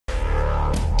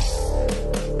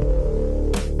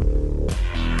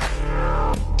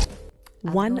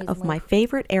One of my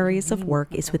favorite areas of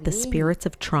work is with the spirits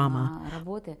of trauma.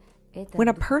 When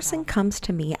a person comes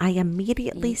to me, I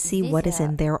immediately see what is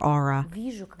in their aura.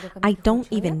 I don't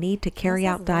even need to carry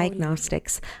out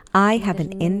diagnostics. I have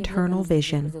an internal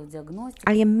vision.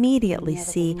 I immediately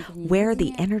see where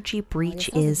the energy breach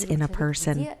is in a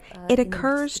person. It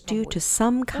occurs due to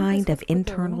some kind of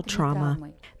internal trauma.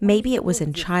 Maybe it was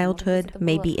in childhood,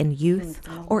 maybe in youth,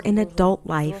 or in adult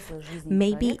life.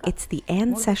 Maybe it's the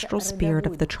ancestral spirit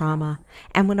of the trauma.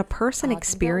 And when a person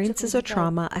experiences a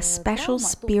trauma, a special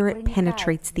spirit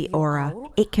penetrates the aura.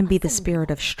 It can be the spirit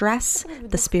of stress,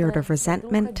 the spirit of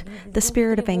resentment, the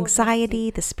spirit of anxiety,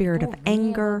 the spirit of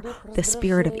anger, the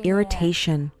spirit of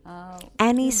irritation.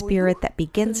 Any spirit that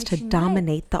begins to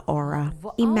dominate the aura.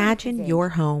 Imagine your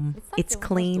home. It's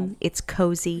clean, it's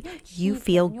cozy, you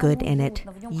feel good in it.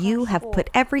 You have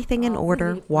put everything in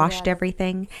order, washed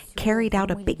everything, carried out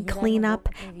a big cleanup,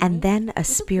 and then a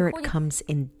spirit comes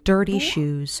in dirty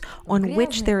shoes on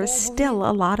which there is still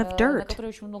a lot of dirt.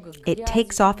 It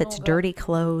takes off its dirty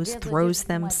clothes, throws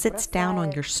them, sits down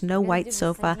on your snow-white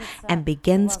sofa, and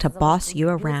begins to boss you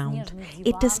around.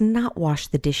 It does not wash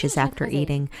the dishes after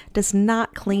eating, does not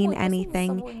clean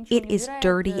anything. It is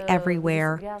dirty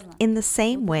everywhere. In the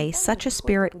same way, such a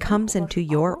spirit comes into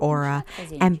your aura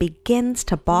and begins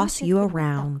to boss you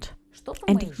around.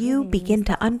 And you begin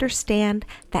to understand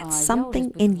that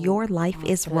something in your life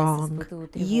is wrong.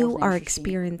 You are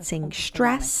experiencing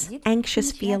stress,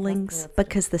 anxious feelings,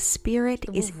 because the spirit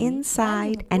is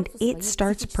inside and it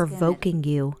starts provoking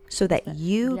you so that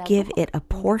you give it a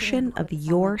portion of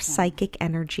your psychic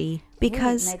energy.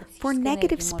 Because for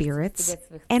negative spirits,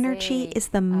 energy is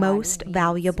the most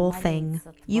valuable thing.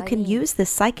 You can use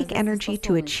this psychic energy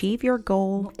to achieve your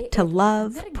goal, to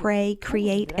love, pray,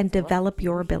 create, and develop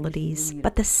your abilities.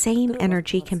 But the same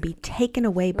energy can be taken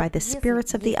away by the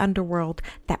spirits of the underworld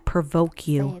that provoke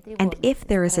you. And if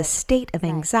there is a state of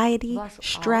anxiety,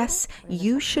 stress,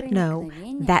 you should know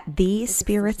that these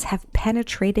spirits have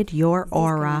penetrated your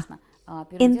aura.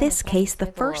 In this case, the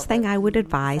first thing I would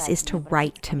advise is to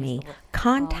write to me.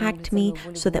 Contact me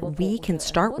so that we can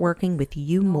start working with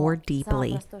you more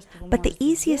deeply. But the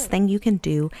easiest thing you can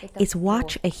do is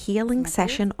watch a healing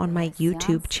session on my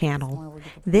YouTube channel.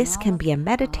 This can be a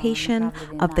meditation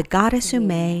of the goddess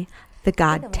Ume, the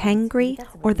god Tengri,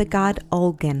 or the god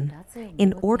Olgan,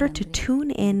 in order to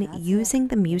tune in using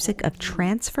the music of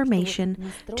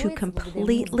transformation to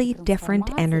completely different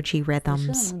energy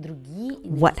rhythms.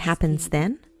 What happens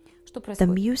then? The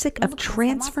music of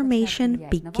transformation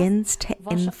begins to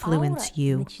influence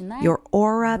you. Your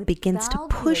aura begins to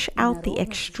push out the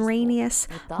extraneous,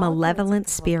 malevolent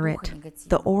spirit.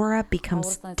 The aura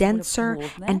becomes denser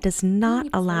and does not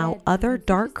allow other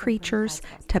dark creatures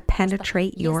to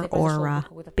penetrate your aura.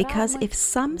 Because if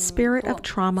some spirit of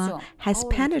trauma has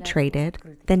penetrated,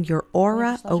 then your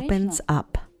aura opens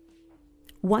up.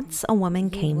 Once a woman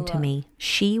came to me.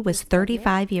 She was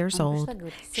 35 years old.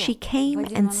 She came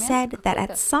and said that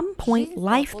at some point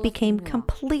life became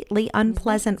completely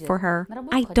unpleasant for her.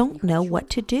 I don't know what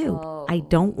to do. I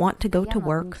don't want to go to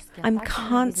work. I'm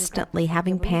constantly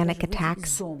having panic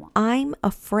attacks. I'm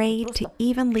afraid to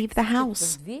even leave the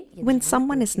house. When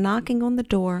someone is knocking on the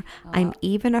door, I'm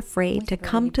even afraid to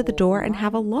come to the door and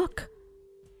have a look.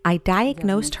 I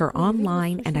diagnosed her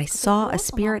online and I saw a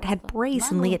spirit had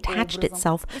brazenly attached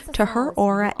itself to her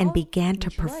aura and began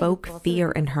to provoke fear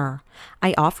in her.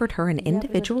 I offered her an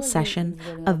individual session,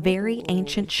 a very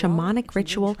ancient shamanic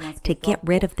ritual to get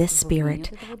rid of this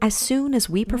spirit. As soon as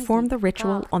we performed the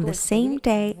ritual on the same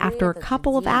day, after a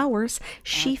couple of hours,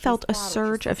 she felt a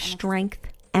surge of strength,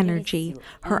 energy.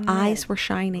 Her eyes were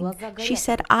shining. She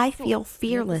said, "I feel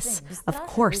fearless." Of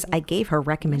course, I gave her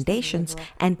recommendations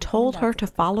and told her to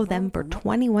follow them for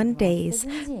 21 days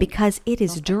because it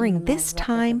is during this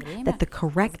time that the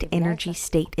correct energy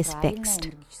state is fixed.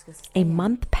 A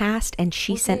month passed and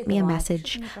she sent me a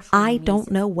message. "I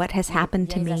don't know what has happened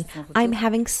to me. I'm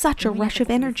having such a rush of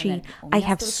energy. I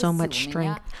have so much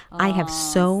strength. I have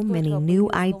so many new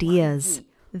ideas.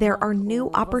 There are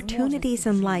new opportunities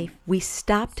in life. We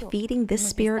stopped feeding this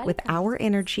spirit with our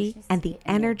energy, and the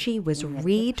energy was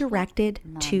redirected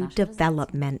to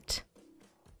development."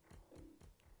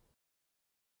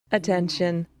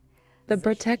 Attention! The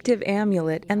protective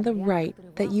amulet and the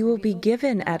rite that you will be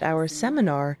given at our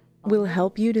seminar will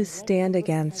help you to stand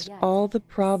against all the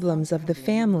problems of the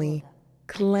family,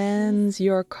 cleanse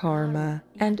your karma,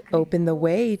 and open the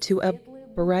way to a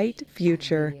bright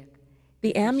future.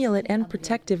 The amulet and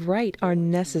protective rite are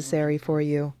necessary for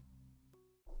you.